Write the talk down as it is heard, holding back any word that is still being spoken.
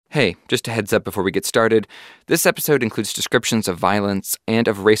Hey, just a heads up before we get started. This episode includes descriptions of violence and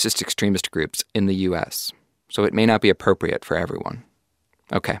of racist extremist groups in the U.S., so it may not be appropriate for everyone.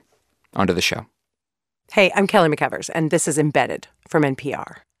 Okay, on to the show. Hey, I'm Kelly McEvers, and this is Embedded from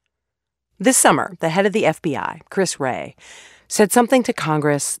NPR. This summer, the head of the FBI, Chris Wray, said something to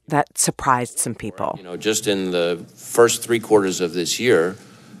Congress that surprised some people. Just in the first 3 quarters of this year,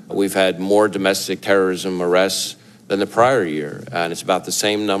 we've had more domestic terrorism arrests than the prior year, and it's about the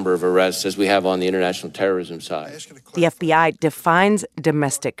same number of arrests as we have on the international terrorism side. The FBI defines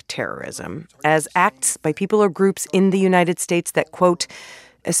domestic terrorism as acts by people or groups in the United States that, quote,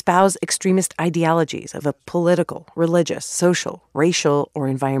 espouse extremist ideologies of a political, religious, social, racial, or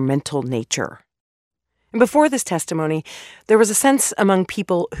environmental nature. And before this testimony, there was a sense among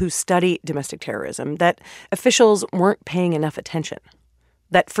people who study domestic terrorism that officials weren't paying enough attention.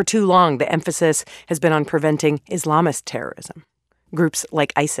 That for too long, the emphasis has been on preventing Islamist terrorism, groups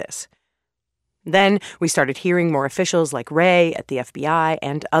like ISIS. Then we started hearing more officials like Wray at the FBI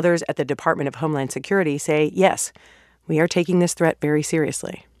and others at the Department of Homeland Security say, yes, we are taking this threat very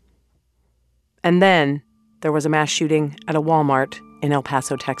seriously. And then there was a mass shooting at a Walmart in El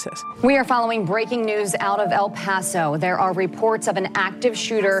Paso, Texas. We are following breaking news out of El Paso. There are reports of an active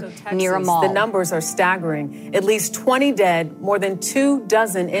shooter near a mall. The numbers are staggering. At least 20 dead, more than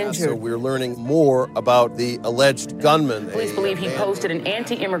 24 injured. So we're learning more about the alleged gunman. Police believe he posted an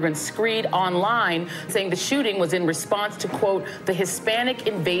anti-immigrant screed online saying the shooting was in response to, quote, the Hispanic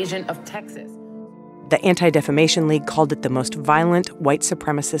invasion of Texas. The Anti-Defamation League called it the most violent white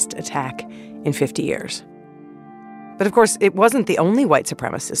supremacist attack in 50 years. But of course, it wasn't the only white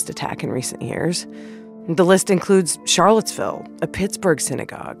supremacist attack in recent years. The list includes Charlottesville, a Pittsburgh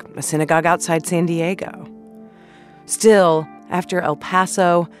synagogue, a synagogue outside San Diego. Still, after El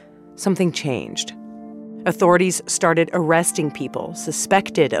Paso, something changed. Authorities started arresting people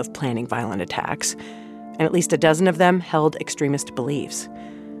suspected of planning violent attacks, and at least a dozen of them held extremist beliefs.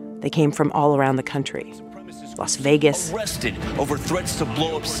 They came from all around the country. Las Vegas, arrested over threats to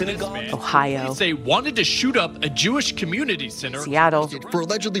blow up synagogues. Ohio. They wanted to shoot up a Jewish community center. Seattle. For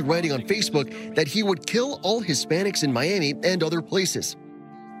allegedly writing on Facebook that he would kill all Hispanics in Miami and other places.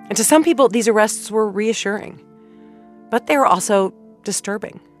 And to some people, these arrests were reassuring. But they were also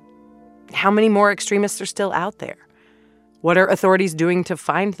disturbing. How many more extremists are still out there? What are authorities doing to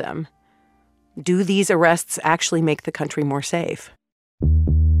find them? Do these arrests actually make the country more safe?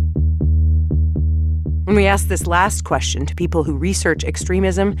 When we asked this last question to people who research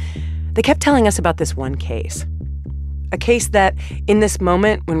extremism, they kept telling us about this one case. A case that, in this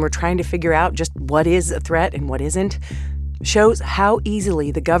moment when we're trying to figure out just what is a threat and what isn't, shows how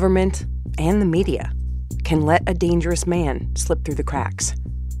easily the government and the media can let a dangerous man slip through the cracks.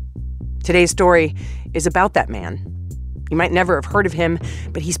 Today's story is about that man. You might never have heard of him,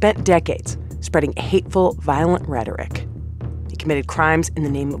 but he spent decades spreading hateful, violent rhetoric. He committed crimes in the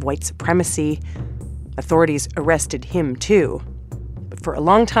name of white supremacy. Authorities arrested him, too. But for a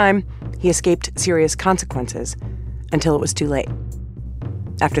long time, he escaped serious consequences until it was too late.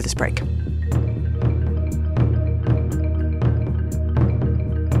 After this break.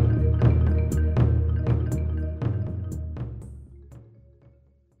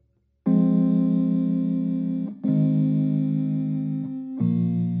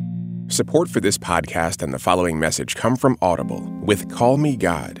 Support for this podcast and the following message come from Audible with Call Me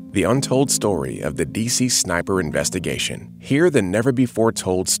God, the untold story of the D.C. sniper investigation. Hear the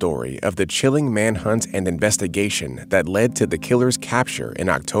never-before-told story of the chilling manhunt and investigation that led to the killer's capture in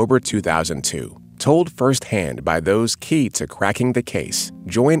October 2002. Told firsthand by those key to cracking the case,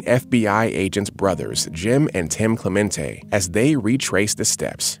 join FBI agents brothers Jim and Tim Clemente as they retrace the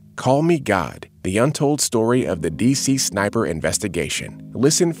steps. Call Me God, the untold story of the D.C. sniper investigation.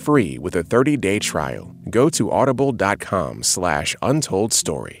 Listen free with a 30-day trial. Go to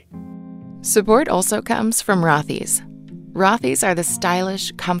audible.com/untoldstory. Support also comes from Rothy's. Rothy's are the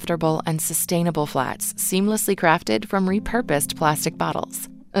stylish, comfortable, and sustainable flats seamlessly crafted from repurposed plastic bottles.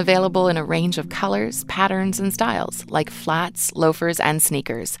 Available in a range of colors, patterns, and styles like flats, loafers, and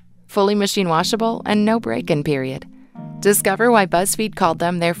sneakers. Fully machine washable and no break-in period. Discover why BuzzFeed called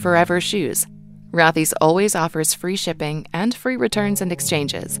them their forever shoes. Rothy's always offers free shipping and free returns and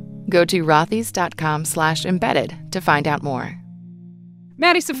exchanges. Go to rothys.com/embedded to find out more.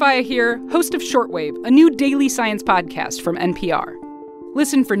 Maddie Sofia here, host of Shortwave, a new daily science podcast from NPR.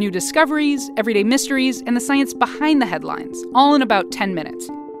 Listen for new discoveries, everyday mysteries, and the science behind the headlines, all in about 10 minutes.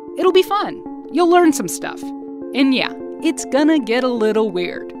 It'll be fun. You'll learn some stuff. And yeah, it's gonna get a little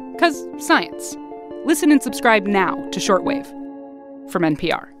weird, 'cause science. Listen and subscribe now to Shortwave from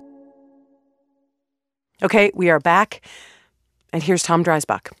NPR. Okay, we are back. And here's Tom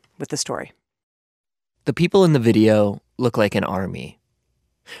Dreisbach with the story. The people in the video look like an army.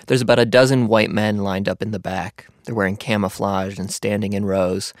 There's about a dozen white men lined up in the back. They're wearing camouflage and standing in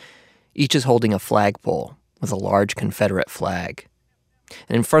rows. Each is holding a flagpole with a large Confederate flag.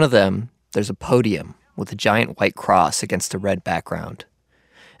 And in front of them, there's a podium with a giant white cross against a red background.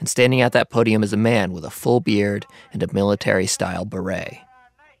 And standing at that podium is a man with a full beard and a military-style beret.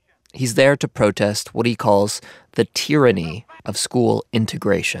 He's there to protest what he calls the tyranny of school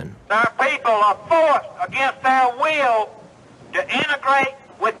integration. Our people are forced against their will to integrate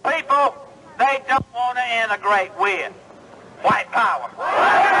with people they don't want to integrate with. White power.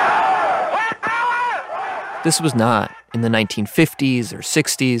 White power! This was not in the 1950s or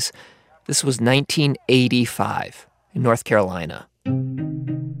 60s. This was 1985 in North Carolina.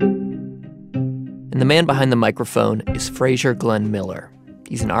 And the man behind the microphone is Fraser Glenn Miller.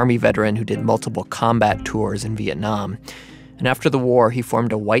 He's an Army veteran who did multiple combat tours in Vietnam. And after the war, he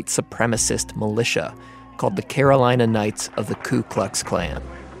formed a white supremacist militia called the Carolina Knights of the Ku Klux Klan.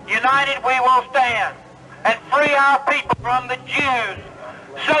 United we will stand and free our people from the Jews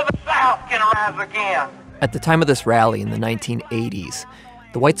so the South can rise again. At the time of this rally in the 1980s,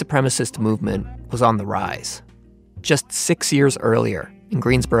 the white supremacist movement was on the rise. Just 6 years earlier, in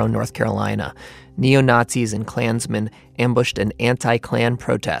Greensboro, North Carolina, neo-Nazis and Klansmen ambushed an anti-Klan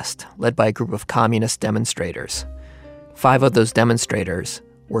protest led by a group of communist demonstrators. 5 of those demonstrators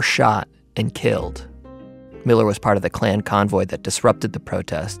were shot and killed. Miller was part of the Klan convoy that disrupted the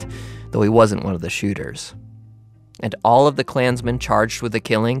protest, though he wasn't one of the shooters. And all of the Klansmen charged with the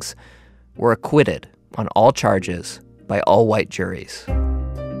killings were acquitted on all charges by all-white juries.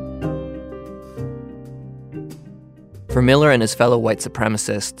 For Miller and his fellow white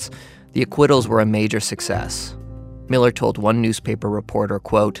supremacists, the acquittals were a major success. Miller told one newspaper reporter,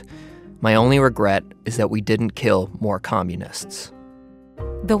 quote, "My only regret is that we didn't kill more communists."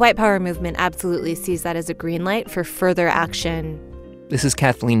 The white power movement absolutely sees that as a green light for further action. This is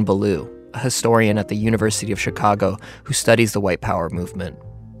Kathleen Belew, a historian at the University of Chicago who studies the white power movement.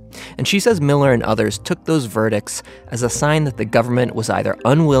 And she says Miller and others took those verdicts as a sign that the government was either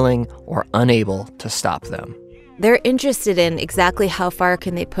unwilling or unable to stop them. They're interested in exactly how far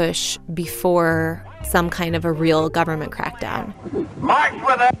can they push before some kind of a real government crackdown. March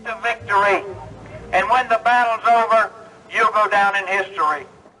with us to victory, and when the battle's over, you'll go down in history.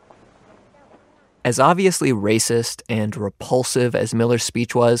 As obviously racist and repulsive as Miller's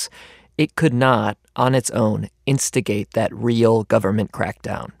speech was, it could not, on its own, instigate that real government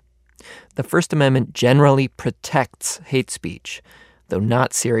crackdown. The First Amendment generally protects hate speech, though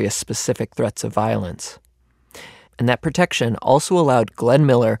not serious specific threats of violence. And that protection also allowed Glenn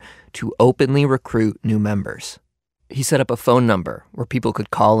Miller to openly recruit new members. He set up a phone number where people could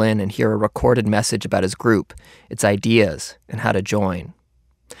call in and hear a recorded message about his group, its ideas, and how to join.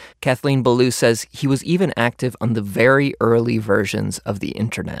 Kathleen Belew says he was even active on the very early versions of the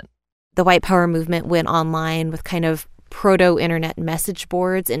internet. The white power movement went online with kind of proto-internet message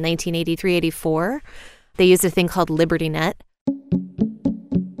boards in 1983-84. They used a thing called LibertyNet.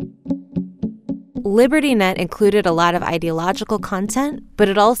 LibertyNet included a lot of ideological content, but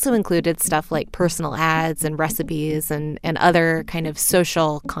it also included stuff like personal ads and recipes and other kind of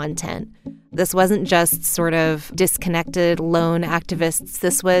social content. This wasn't just sort of disconnected lone activists.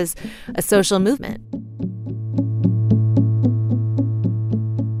 This was a social movement.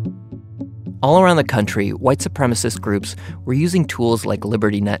 All around the country, white supremacist groups were using tools like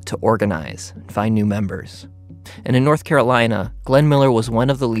LibertyNet to organize and find new members. And in North Carolina, Glenn Miller was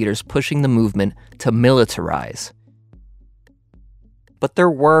one of the leaders pushing the movement to militarize. But there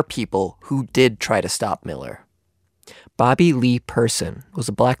were people who did try to stop Miller. Bobby Lee Person was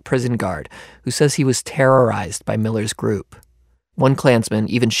a black prison guard who says he was terrorized by Miller's group. One Klansman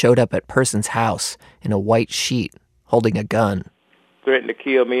even showed up at Person's house in a white sheet, holding a gun. Threatened to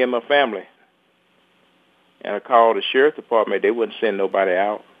kill me and my family. And I called the sheriff's department. They wouldn't send nobody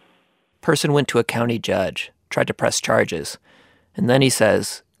out. Person went to a county judge, tried to press charges. And then he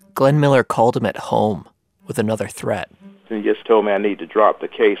says Glenn Miller called him at home with another threat. He just told me I need to drop the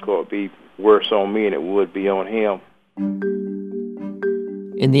case because it would be worse on me than it would be on him.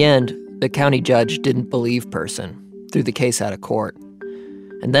 In the end, the county judge didn't believe Person, threw the case out of court.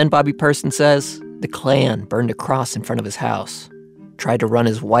 And then Bobby Person says the Klan burned a cross in front of his house, tried to run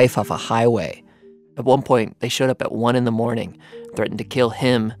his wife off a highway. At one point, they showed up at 1 a.m, threatened to kill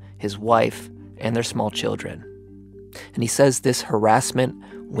him, his wife, and their small children. And he says this harassment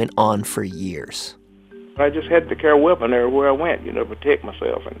went on for years. I just had to carry a weapon everywhere I went, to protect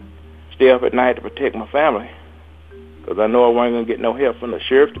myself and stay up at night to protect my family. Because I know I wasn't going to get no help from the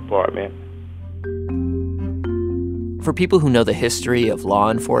sheriff's department. For people who know the history of law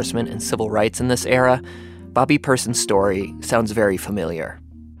enforcement and civil rights in this era, Bobby Person's story sounds very familiar.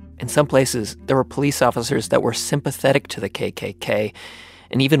 In some places, there were police officers that were sympathetic to the KKK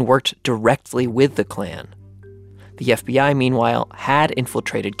and even worked directly with the Klan. The FBI, meanwhile, had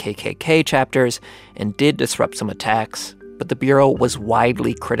infiltrated KKK chapters and did disrupt some attacks, but the Bureau was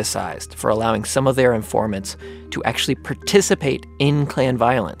widely criticized for allowing some of their informants to actually participate in Klan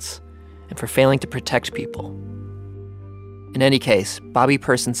violence and for failing to protect people. In any case, Bobby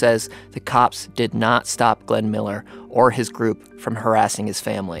Person says the cops did not stop Glenn Miller or his group from harassing his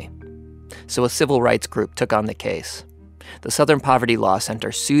family. So a civil rights group took on the case. The Southern Poverty Law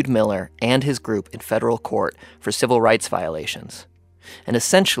Center sued Miller and his group in federal court for civil rights violations. And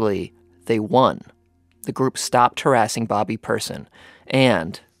essentially, they won. The group stopped harassing Bobby Person,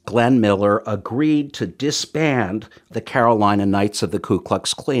 and Glenn Miller agreed to disband the Carolina Knights of the Ku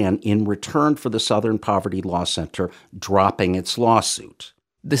Klux Klan in return for the Southern Poverty Law Center dropping its lawsuit.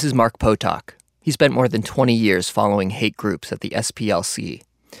 This is Mark Potok. He spent more than 20 years following hate groups at the SPLC.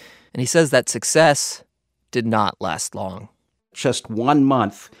 And he says that success did not last long. Just 1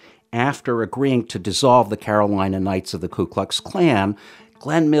 month after agreeing to dissolve the Carolina Knights of the Ku Klux Klan,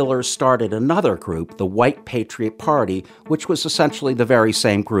 Glenn Miller started another group, the White Patriot Party, which was essentially the very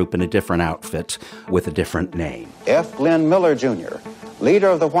same group in a different outfit with a different name. F. Glenn Miller, Jr., leader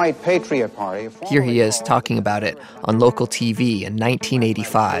of the White Patriot Party. Here he is talking about it on local TV in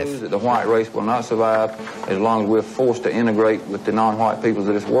 1985. The white race will not survive as long as we're forced to integrate with the non-white peoples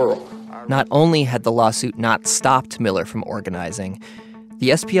of this world. Not only had the lawsuit not stopped Miller from organizing, the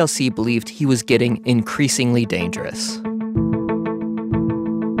SPLC believed he was getting increasingly dangerous.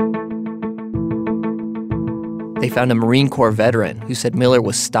 They found a Marine Corps veteran who said Miller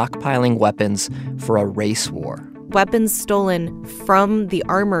was stockpiling weapons for a race war. Weapons stolen from the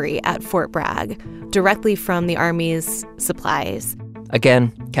armory at Fort Bragg, directly from the Army's supplies.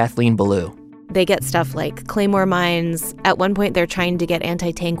 Again, Kathleen Belew. They get stuff like claymore mines. At one point, they're trying to get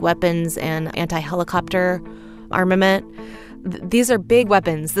anti-tank weapons and anti-helicopter armament. These are big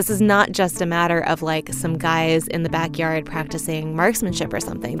weapons. This is not just a matter of like some guys in the backyard practicing marksmanship or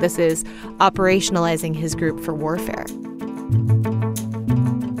something. This is operationalizing his group for warfare.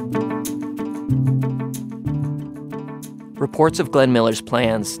 Reports of Glenn Miller's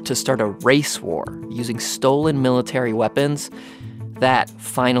plans to start a race war using stolen military weapons, that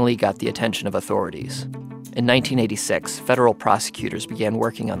finally got the attention of authorities. In 1986, federal prosecutors began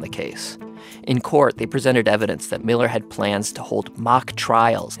working on the case. In court, they presented evidence that Miller had plans to hold mock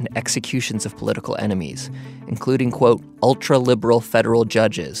trials and executions of political enemies, including, quote, ultra-liberal federal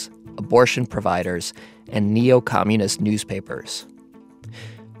judges, abortion providers, and neo-communist newspapers.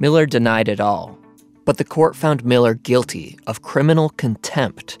 Miller denied it all, but the court found Miller guilty of criminal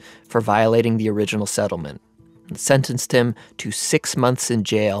contempt for violating the original settlement and sentenced him to 6 months in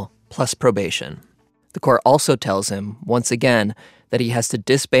jail plus probation. The court also tells him, once again, that he has to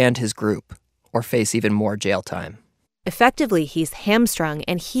disband his group or face even more jail time. Effectively, he's hamstrung,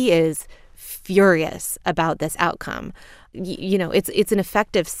 and he is furious about this outcome. You know, it's an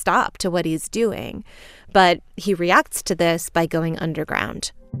effective stop to what he's doing, but he reacts to this by going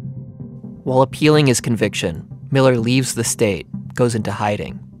underground. While appealing his conviction, Miller leaves the state, goes into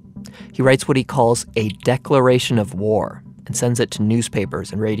hiding. He writes what he calls a declaration of war and sends it to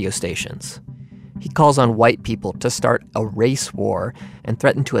newspapers and radio stations. He calls on white people to start a race war and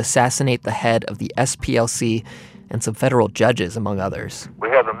threaten to assassinate the head of the SPLC and some federal judges, among others. We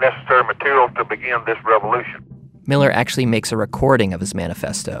have the necessary material to begin this revolution. Miller actually makes a recording of his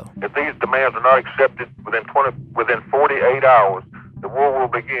manifesto. If these demands are not accepted within 48 hours, the war will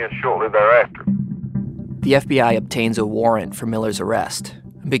begin shortly thereafter. The FBI obtains a warrant for Miller's arrest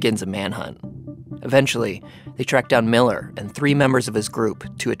and begins a manhunt. Eventually, they track down Miller and 3 members of his group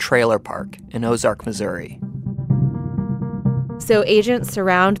to a trailer park in Ozark, Missouri. So agents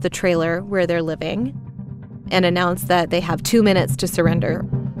surround the trailer where they're living and announce that they have 2 minutes to surrender.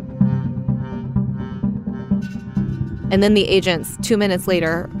 And then the agents, 2 minutes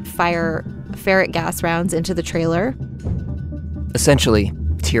later, fire ferret gas rounds into the trailer. Essentially,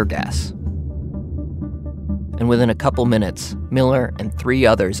 tear gas. And within a couple minutes, Miller and 3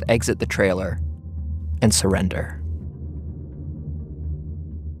 others exit the trailer and surrender.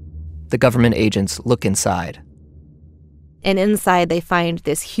 The government agents look inside. And inside, they find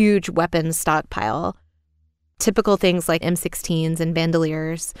this huge weapons stockpile. Typical things like M16s and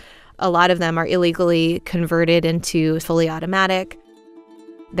bandoliers. A lot of them are illegally converted into fully automatic.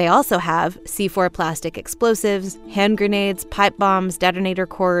 They also have C4 plastic explosives, hand grenades, pipe bombs, detonator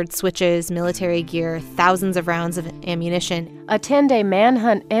cords, switches, military gear, thousands of rounds of ammunition. A 10-day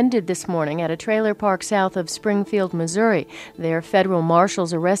manhunt ended this morning at a trailer park south of Springfield, Missouri. There, federal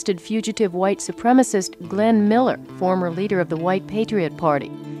marshals arrested fugitive white supremacist Glenn Miller, former leader of the White Patriot Party.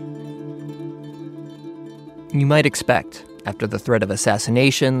 You might expect, after the threat of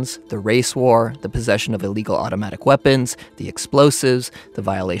assassinations, the race war, the possession of illegal automatic weapons, the explosives, the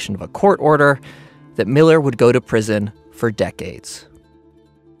violation of a court order, that Miller would go to prison for decades.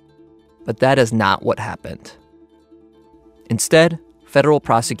 But that is not what happened. Instead, federal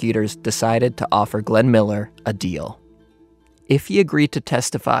prosecutors decided to offer Glenn Miller a deal. If he agreed to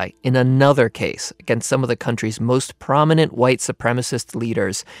testify in another case against some of the country's most prominent white supremacist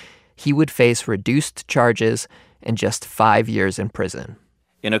leaders, he would face reduced charges and just 5 years in prison.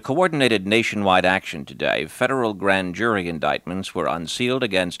 In a coordinated nationwide action today, federal grand jury indictments were unsealed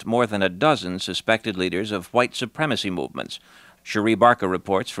against more than a dozen suspected leaders of white supremacy movements. Cherie Barker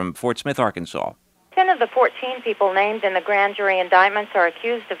reports from Fort Smith, Arkansas. 10 of the 14 people named in the grand jury indictments are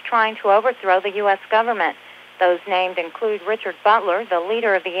accused of trying to overthrow the U.S. government. Those named include Richard Butler, the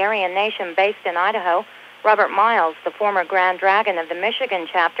leader of the Aryan Nation based in Idaho, Robert Miles, the former Grand Dragon of the Michigan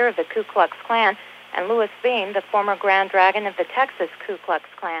chapter of the Ku Klux Klan, and Louis Bean, the former Grand Dragon of the Texas Ku Klux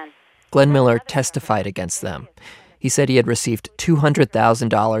Klan. Glenn Miller testified against them. He said he had received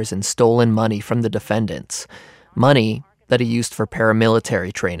 $200,000 in stolen money from the defendants, money that he used for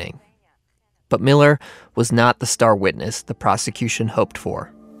paramilitary training. But Miller was not the star witness the prosecution hoped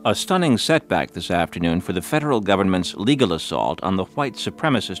for. A stunning setback this afternoon for the federal government's legal assault on the white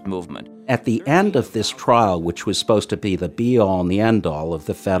supremacist movement. At the end of this trial, which was supposed to be the be-all and the end-all of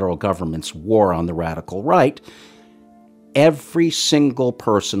the federal government's war on the radical right, every single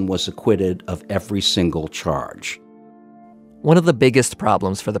person was acquitted of every single charge. One of the biggest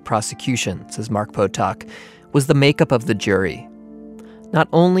problems for the prosecution, says Mark Potok, was the makeup of the jury. Not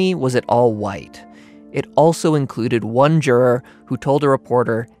only was it all white, it also included one juror who told a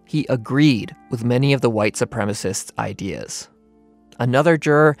reporter he agreed with many of the white supremacists' ideas. Another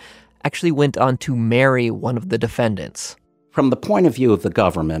juror actually went on to marry one of the defendants. From the point of view of the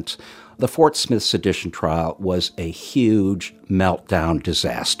government, the Fort Smith sedition trial was a huge meltdown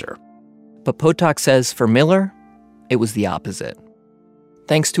disaster. But Potok says for Miller, it was the opposite.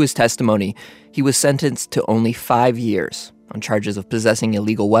 Thanks to his testimony, he was sentenced to only 5 years on charges of possessing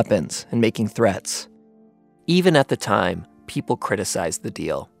illegal weapons and making threats. Even at the time, people criticized the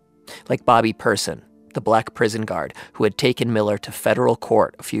deal, like Bobby Person, the black prison guard who had taken Miller to federal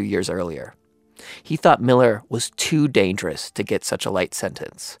court a few years earlier. He thought Miller was too dangerous to get such a light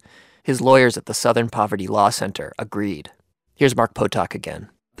sentence. His lawyers at the Southern Poverty Law Center agreed. Here's Mark Potok again.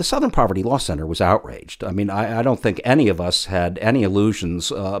 The Southern Poverty Law Center was outraged. I mean, I don't think any of us had any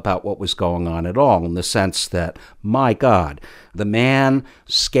illusions about what was going on at all, in the sense that, my God, the man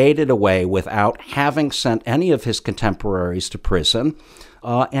skated away without having sent any of his contemporaries to prison,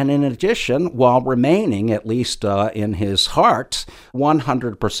 and in addition, while remaining, at least in his heart,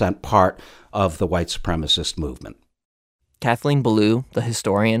 100% part of the white supremacist movement. Kathleen Belew, the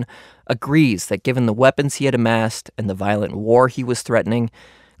historian, agrees that given the weapons he had amassed and the violent war he was threatening,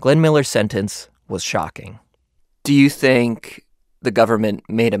 Glenn Miller's sentence was shocking. Do you think the government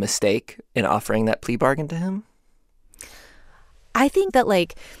made a mistake in offering that plea bargain to him? I think that,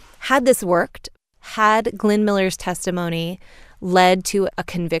 had this worked, had Glenn Miller's testimony led to a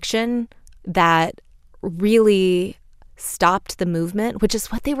conviction that really stopped the movement, which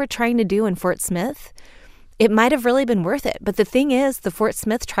is what they were trying to do in Fort Smith, it might have really been worth it. But the thing is, the Fort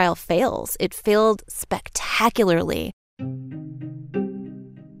Smith trial fails. It failed spectacularly.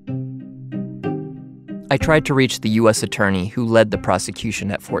 I tried to reach the U.S. attorney who led the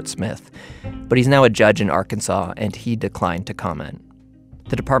prosecution at Fort Smith, but he's now a judge in Arkansas, and he declined to comment.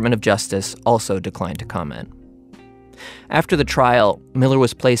 The Department of Justice also declined to comment. After the trial, Miller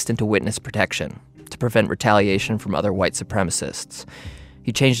was placed into witness protection to prevent retaliation from other white supremacists.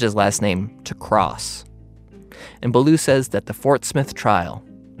 He changed his last name to Cross. And Belew says that the Fort Smith trial,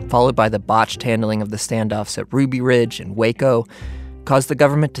 followed by the botched handling of the standoffs at Ruby Ridge and Waco, caused the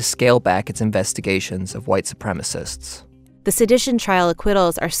government to scale back its investigations of white supremacists. The sedition trial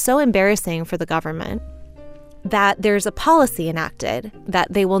acquittals are so embarrassing for the government that there's a policy enacted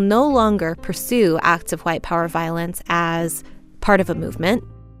that they will no longer pursue acts of white power violence as part of a movement.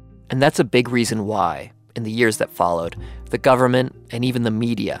 And that's a big reason why, in the years that followed, the government and even the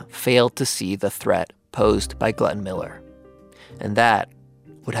media failed to see the threat posed by Glenn Miller. And that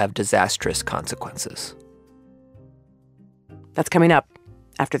would have disastrous consequences. That's coming up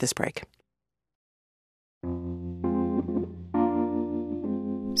after this break.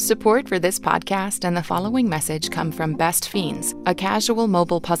 Support for this podcast and the following message come from Best Fiends, a casual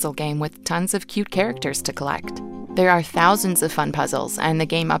mobile puzzle game with tons of cute characters to collect. There are thousands of fun puzzles, and the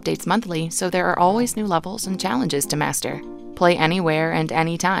game updates monthly, so there are always new levels and challenges to master. Play anywhere and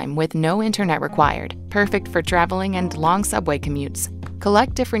anytime with no internet required, perfect for traveling and long subway commutes.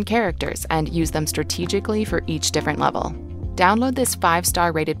 Collect different characters and use them strategically for each different level. Download this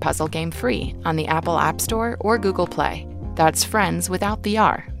 5-star rated puzzle game free on the Apple App Store or Google Play. That's Friends without the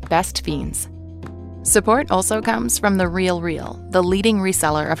R, Best Fiends. Support also comes from The Real Real, the leading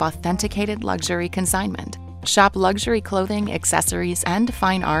reseller of authenticated luxury consignment. Shop luxury clothing, accessories, and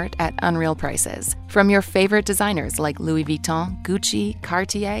fine art at unreal prices from your favorite designers like Louis Vuitton, Gucci,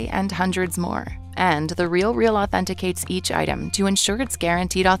 Cartier, and hundreds more. And The Real Real authenticates each item to ensure it's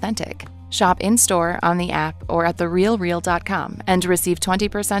guaranteed authentic. Shop in-store, on the app, or at therealreal.com and receive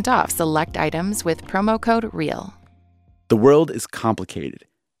 20% off select items with promo code REAL. The world is complicated,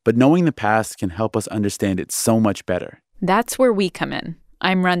 but knowing the past can help us understand it so much better. That's where we come in.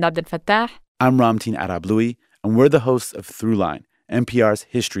 I'm Rand Abdelfattah. I'm Ramtin Arablouei, and we're the hosts of Throughline, NPR's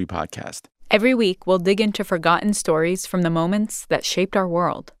history podcast. Every week, we'll dig into forgotten stories from the moments that shaped our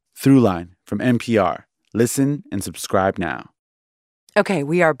world. Throughline from NPR. Listen and subscribe now. Okay,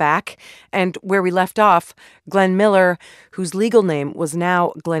 we are back. And where we left off, Glenn Miller, whose legal name was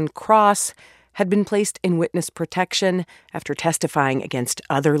now Glenn Cross, had been placed in witness protection after testifying against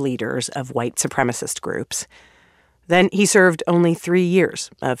other leaders of white supremacist groups. Then he served only 3 years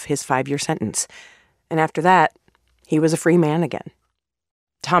of his 5-year sentence. And after that, he was a free man again.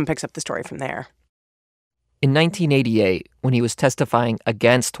 Tom picks up the story from there. In 1988, when he was testifying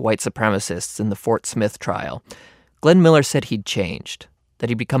against white supremacists in the Fort Smith trial, Glenn Miller said he'd changed, that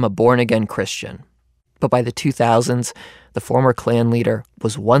he'd become a born-again Christian. But by the 2000s, the former Klan leader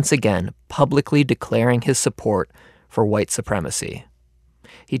was once again publicly declaring his support for white supremacy.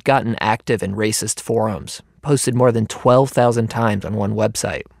 He'd gotten active in racist forums, posted more than 12,000 times on one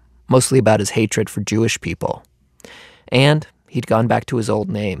website, mostly about his hatred for Jewish people. And he'd gone back to his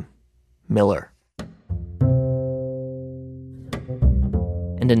old name, Miller.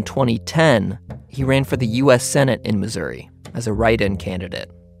 And in 2010, he ran for the U.S. Senate in Missouri as a write-in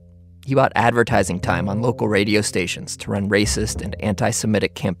candidate. He bought advertising time on local radio stations to run racist and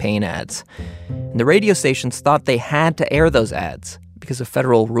anti-Semitic campaign ads. And the radio stations thought they had to air those ads because of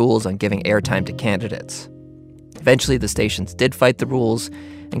federal rules on giving airtime to candidates. Eventually, the stations did fight the rules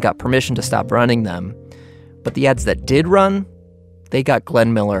and got permission to stop running them. But the ads that did run, they got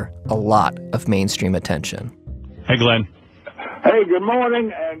Glenn Miller a lot of mainstream attention. Hey, Glenn. Hey, good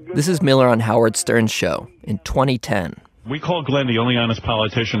morning. This is Miller on Howard Stern's show in 2010. We call Glenn the only honest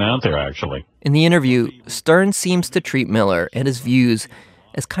politician out there, actually. In the interview, Stern seems to treat Miller and his views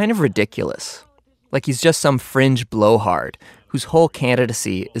as kind of ridiculous. Like he's just some fringe blowhard whose whole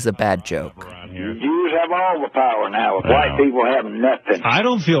candidacy is a bad joke. Jews have all the power now. White people have nothing. I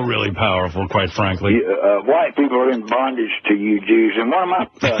don't feel really powerful, quite frankly. White people are in bondage to you Jews. And one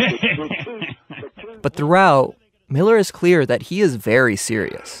of my... But throughout, Miller is clear that he is very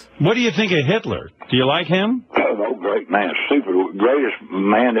serious. What do you think of Hitler? Do you like him? Oh, great man. Greatest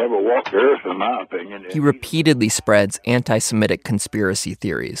man to ever walk the earth, in my opinion. He repeatedly spreads anti-Semitic conspiracy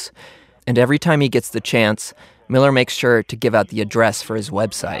theories. And every time he gets the chance, Miller makes sure to give out the address for his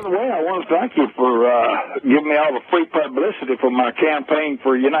website. By the way, I want to thank you for giving me all the free publicity for my campaign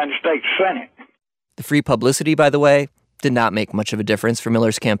for United States Senate. The free publicity, by the way, did not make much of a difference for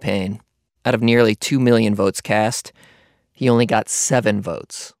Miller's campaign. Out of nearly 2 million votes cast, he only got 7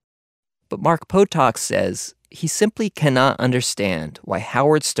 votes. But Mark Potok says he simply cannot understand why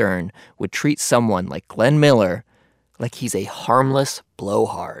Howard Stern would treat someone like Glenn Miller like he's a harmless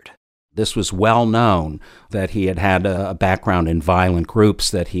blowhard. This was well known that he had had a background in violent groups,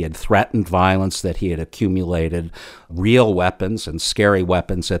 that he had threatened violence, that he had accumulated real weapons and scary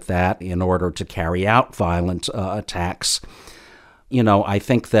weapons at that in order to carry out violent attacks. You know, I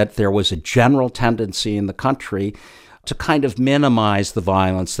think that there was a general tendency in the country to kind of minimize the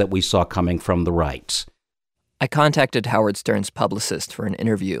violence that we saw coming from the right. I contacted Howard Stern's publicist for an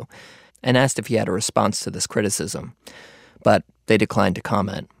interview and asked if he had a response to this criticism, but they declined to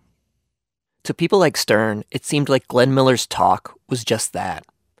comment. To people like Stern, it seemed like Glenn Miller's talk was just that.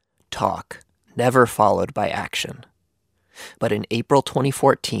 Talk, never followed by action. But in April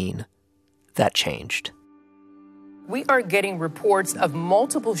 2014, that changed. We are getting reports of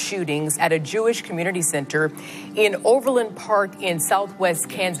multiple shootings at a Jewish community center in Overland Park in southwest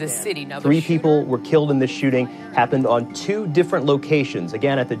Kansas City. Now, 3 people were killed in this shooting. Happened on 2 different locations,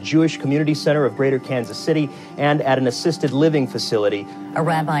 again at the Jewish Community Center of Greater Kansas City and at an assisted living facility. A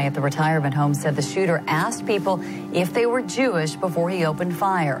rabbi at the retirement home said the shooter asked people if they were Jewish before he opened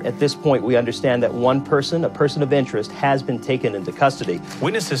fire. At this point, we understand that one person, a person of interest, has been taken into custody.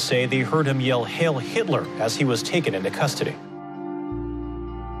 Witnesses say they heard him yell "Hail Hitler" as he was taken into custody.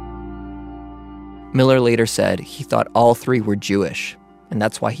 Miller later said he thought all 3 were Jewish, and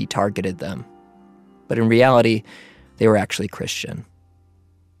that's why he targeted them. But in reality, they were actually Christian.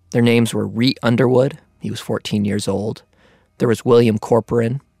 Their names were Reet Underwood, he was 14 years old. There was William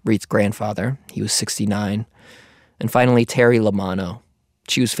Corporan, Reet's grandfather, he was 69. And finally, Terry Lamanno,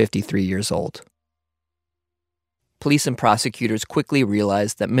 she was 53 years old. Police and prosecutors quickly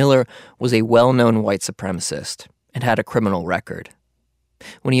realized that Miller was a well-known white supremacist and had a criminal record.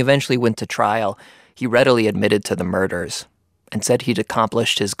 When he eventually went to trial, he readily admitted to the murders and said he'd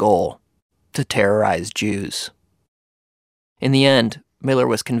accomplished his goal, to terrorize Jews. In the end, Miller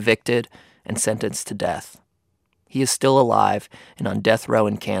was convicted and sentenced to death. He is still alive and on death row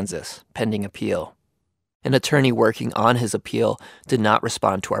in Kansas, pending appeal. An attorney working on his appeal did not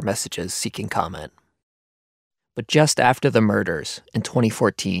respond to our messages seeking comment. But just after the murders, in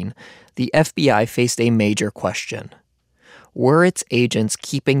 2014, the FBI faced a major question. Were its agents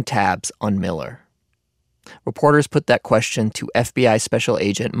keeping tabs on Miller? Reporters put that question to FBI Special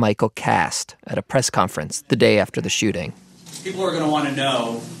Agent Michael Cast at a press conference the day after the shooting. People are going to want to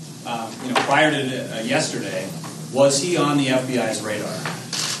know, prior to yesterday, was he on the FBI's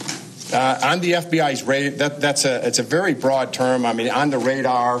radar? On the FBI's radar, it's a very broad term. I mean, on the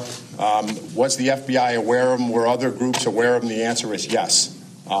radar, was the FBI aware of him? Were other groups aware of him? The answer is yes.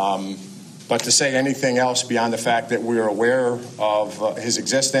 But to say anything else beyond the fact that we are aware of his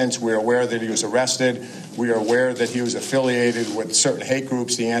existence, we are aware that he was arrested, we are aware that he was affiliated with certain hate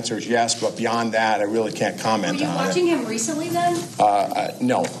groups, the answer is yes. But beyond that, I really can't comment on it. Were you watching him recently then?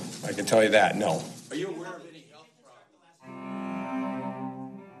 No, I can tell you that, no. Are you aware of any health problems?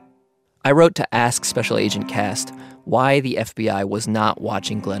 I wrote to ask Special Agent Cast why the FBI was not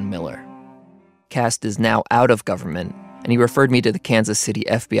watching Glenn Miller. Cast is now out of government, and he referred me to the Kansas City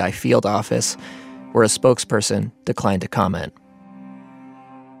FBI field office, where a spokesperson declined to comment.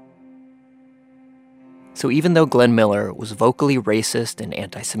 So even though Glenn Miller was vocally racist and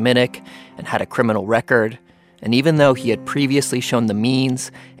anti-Semitic and had a criminal record, and even though he had previously shown the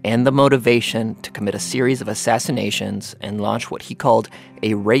means and the motivation to commit a series of assassinations and launch what he called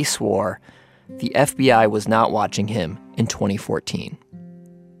a race war, the FBI was not watching him in 2014.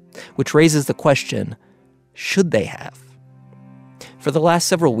 Which raises the question, should they have? For the last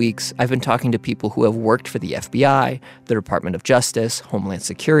several weeks, I've been talking to people who have worked for the FBI, the Department of Justice, Homeland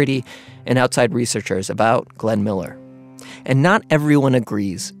Security, and outside researchers about Glenn Miller. And not everyone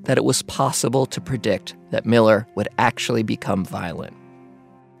agrees that it was possible to predict that Miller would actually become violent.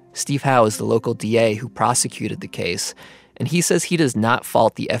 Steve Howe is the local DA who prosecuted the case, and he says he does not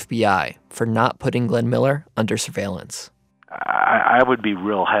fault the FBI for not putting Glenn Miller under surveillance. I would be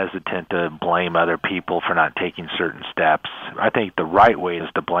real hesitant to blame other people for not taking certain steps. I think the right way is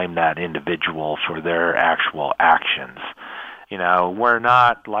to blame that individual for their actual actions. You know, we're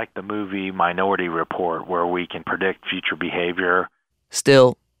not like the movie Minority Report where we can predict future behavior.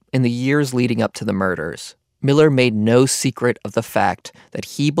 Still, in the years leading up to the murders, Miller made no secret of the fact that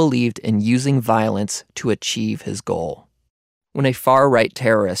he believed in using violence to achieve his goal. When a far-right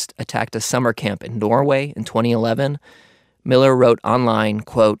terrorist attacked a summer camp in Norway in 2011, Miller wrote online,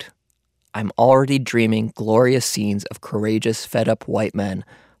 quote, "I'm already dreaming glorious scenes of courageous, fed-up white men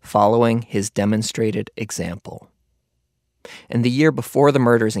following his demonstrated example." And the year before the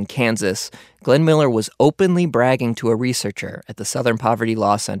murders in Kansas, Glenn Miller was openly bragging to a researcher at the Southern Poverty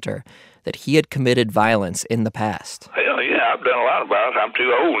Law Center that he had committed violence in the past. Hell yeah, I've done a lot of violence. I'm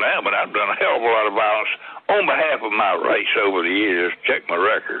too old now, but I've done a hell of a lot of violence on behalf of my race over the years. Check my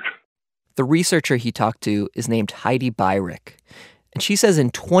records. The researcher he talked to is named Heidi Byrick, and she says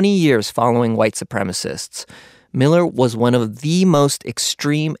in 20 years following white supremacists, Miller was one of the most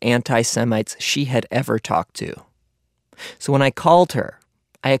extreme anti-Semites she had ever talked to. So when I called her,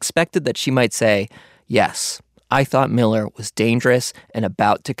 I expected that she might say, yes, I thought Miller was dangerous and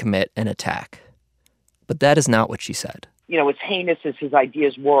about to commit an attack. But that is not what she said. You know, as heinous as his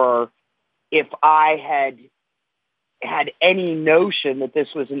ideas were, if I had any notion that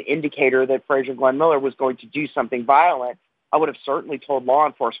this was an indicator that Frazier Glenn Miller was going to do something violent, I would have certainly told law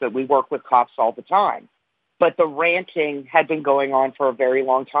enforcement. We work with cops all the time. But the ranting had been going on for a very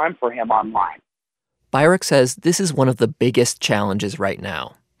long time for him online. Byrick says this is one of the biggest challenges right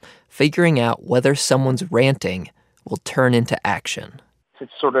now, figuring out whether someone's ranting will turn into action.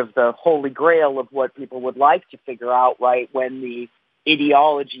 It's sort of the holy grail of what people would like to figure out, right, when the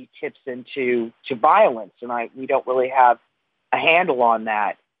ideology tips into violence, and we don't really have a handle on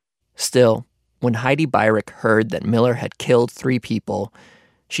that. Still, when Heidi Byrick heard that Miller had killed 3 people,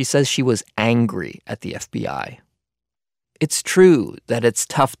 she says she was angry at the FBI. It's true that it's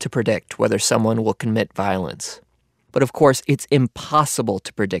tough to predict whether someone will commit violence. But of course, it's impossible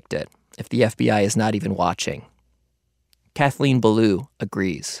to predict it if the FBI is not even watching. Kathleen Belew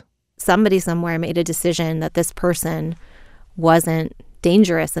agrees. Somebody somewhere made a decision that this person wasn't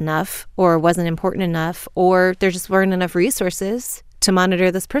dangerous enough or wasn't important enough, or there just weren't enough resources to monitor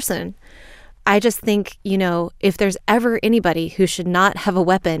this person. I just think, if there's ever anybody who should not have a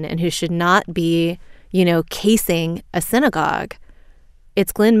weapon and who should not be, casing a synagogue,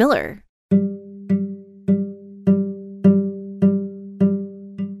 it's Glenn Miller.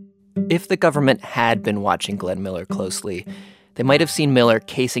 If the government had been watching Glenn Miller closely, they might have seen Miller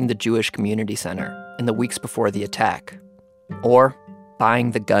casing the Jewish Community Center in the weeks before the attack, or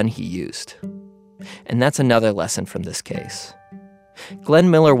buying the gun he used. And that's another lesson from this case. Glenn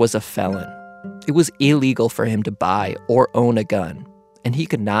Miller was a felon. It was illegal for him to buy or own a gun, and he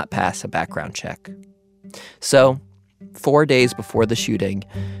could not pass a background check. So, 4 days before the shooting,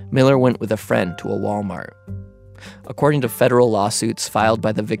 Miller went with a friend to a Walmart. According to federal lawsuits filed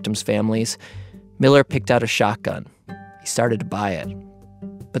by the victims' families, Miller picked out a shotgun. He started to buy it.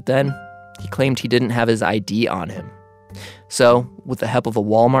 But then, he claimed he didn't have his ID on him. So, with the help of a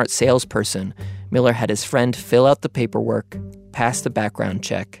Walmart salesperson, Miller had his friend fill out the paperwork, pass the background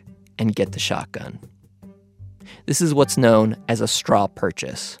check, and get the shotgun. This is what's known as a straw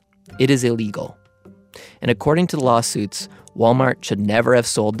purchase. It is illegal. And according to the lawsuits, Walmart should never have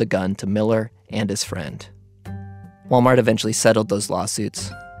sold the gun to Miller and his friend. Walmart eventually settled those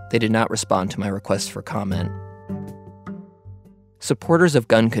lawsuits. They did not respond to my request for comment. Supporters of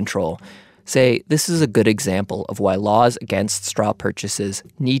gun control say this is a good example of why laws against straw purchases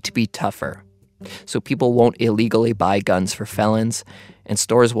need to be tougher, so people won't illegally buy guns for felons, and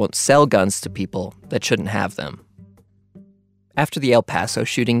stores won't sell guns to people that shouldn't have them. After the El Paso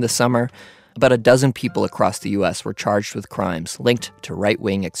shooting this summer, about a dozen people across the U.S. were charged with crimes linked to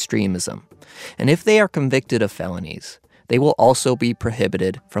right-wing extremism. And if they are convicted of felonies, they will also be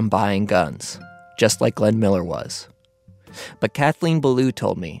prohibited from buying guns, just like Glenn Miller was. But Kathleen Belew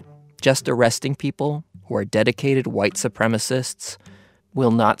told me, just arresting people who are dedicated white supremacists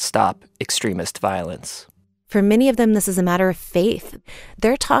will not stop extremist violence. For many of them, this is a matter of faith.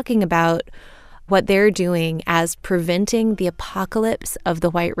 They're talking about what they're doing as preventing the apocalypse of the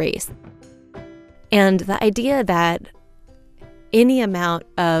white race. And the idea that any amount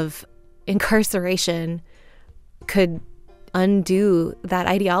of incarceration could undo that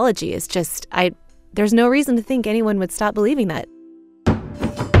ideology is just, there's no reason to think anyone would stop believing that.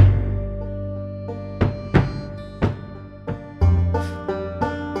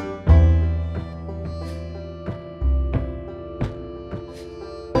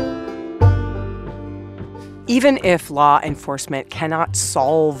 Even if law enforcement cannot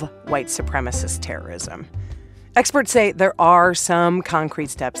solve white supremacist terrorism, experts say there are some concrete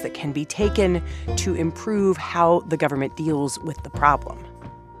steps that can be taken to improve how the government deals with the problem.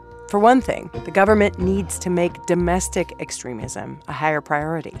 For one thing, the government needs to make domestic extremism a higher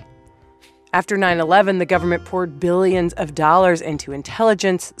priority. After 9/11, the government poured billions of dollars into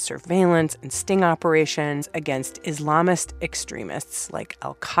intelligence, surveillance, and sting operations against Islamist extremists like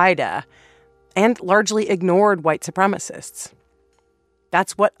al-Qaeda, and largely ignored white supremacists.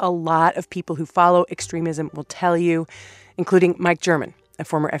 That's what a lot of people who follow extremism will tell you, including Mike German, a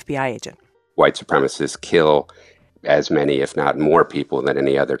former FBI agent. White supremacists kill as many, if not more, people than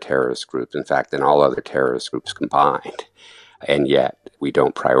any other terrorist group. In fact, than all other terrorist groups combined. And yet, we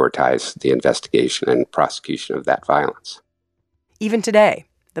don't prioritize the investigation and prosecution of that violence. Even today,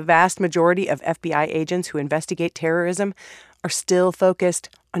 the vast majority of FBI agents who investigate terrorism are still focused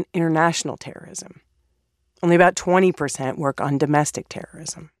on international terrorism. Only about 20% work on domestic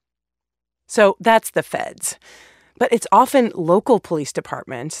terrorism. So that's the feds. But it's often local police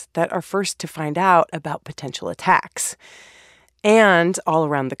departments that are first to find out about potential attacks. And all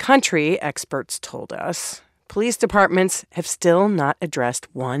around the country, experts told us, police departments have still not addressed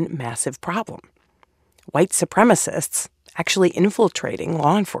one massive problem: white supremacists actually infiltrating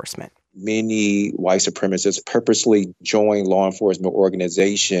law enforcement. Many white supremacists purposely join law enforcement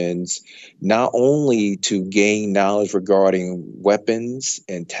organizations not only to gain knowledge regarding weapons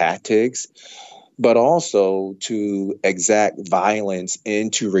and tactics, but also to exact violence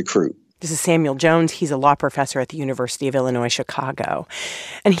and to recruit. This is Samuel Jones. He's a law professor at the University of Illinois, Chicago.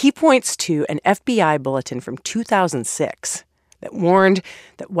 And he points to an FBI bulletin from 2006 that warned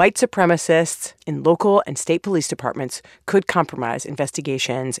that white supremacists in local and state police departments could compromise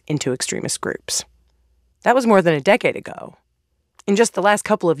investigations into extremist groups. That was more than a decade ago. In just the last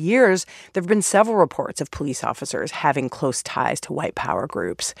couple of years, there have been several reports of police officers having close ties to white power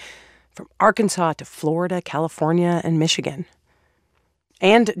groups, from Arkansas to Florida, California, and Michigan.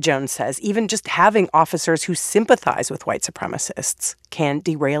 And Jones says even just having officers who sympathize with white supremacists can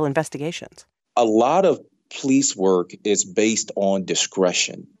derail investigations. A lot of police work is based on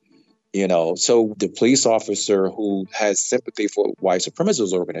discretion. So the police officer who has sympathy for white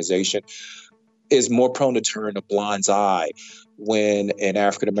supremacist organization is more prone to turn a blind eye when an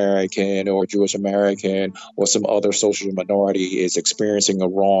African-American or Jewish American or some other social minority is experiencing a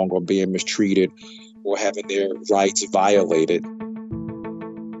wrong or being mistreated or having their rights violated.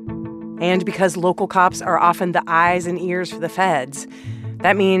 And because local cops are often the eyes and ears for the feds,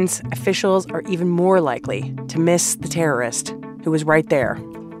 that means officials are even more likely to miss the terrorist who was right there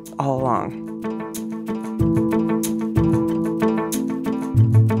all along.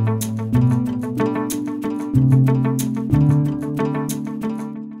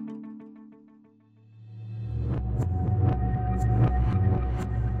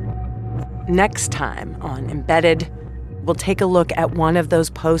 Next time on Embedded, we'll take a look at one of those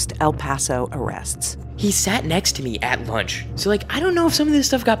post-El Paso arrests. He sat next to me at lunch. So, I don't know if some of this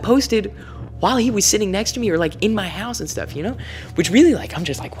stuff got posted while he was sitting next to me or, in my house and stuff, Which really, I'm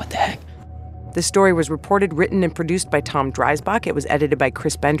just what the heck? The story was reported, written, and produced by Tom Dreisbach. It was edited by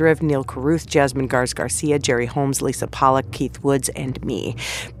Chris Benderev, Neil Carruth, Jasmine Garz-Garcia, Jerry Holmes, Lisa Pollack, Keith Woods, and me.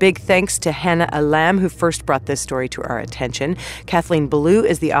 Big thanks to Hannah Alam, who first brought this story to our attention. Kathleen Belew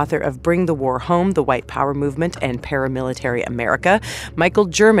is the author of Bring the War Home, The White Power Movement and Paramilitary America. Michael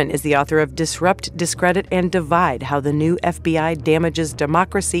German is the author of Disrupt, Discredit, and Divide, How the New FBI Damages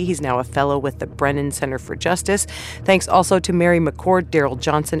Democracy. He's now a fellow with the Brennan Center for Justice. Thanks also to Mary McCord, Daryl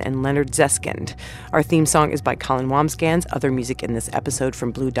Johnson, and Leonard Zeskin. Our theme song is by Colin Wamsgans. Other music in this episode from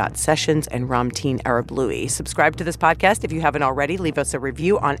Blue Dot Sessions and Ramteen Arablouei. Subscribe to this podcast if you haven't already. Leave us a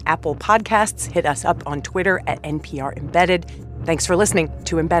review on Apple Podcasts. Hit us up on Twitter at NPR Embedded. Thanks for listening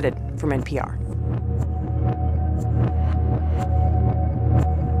to Embedded from NPR.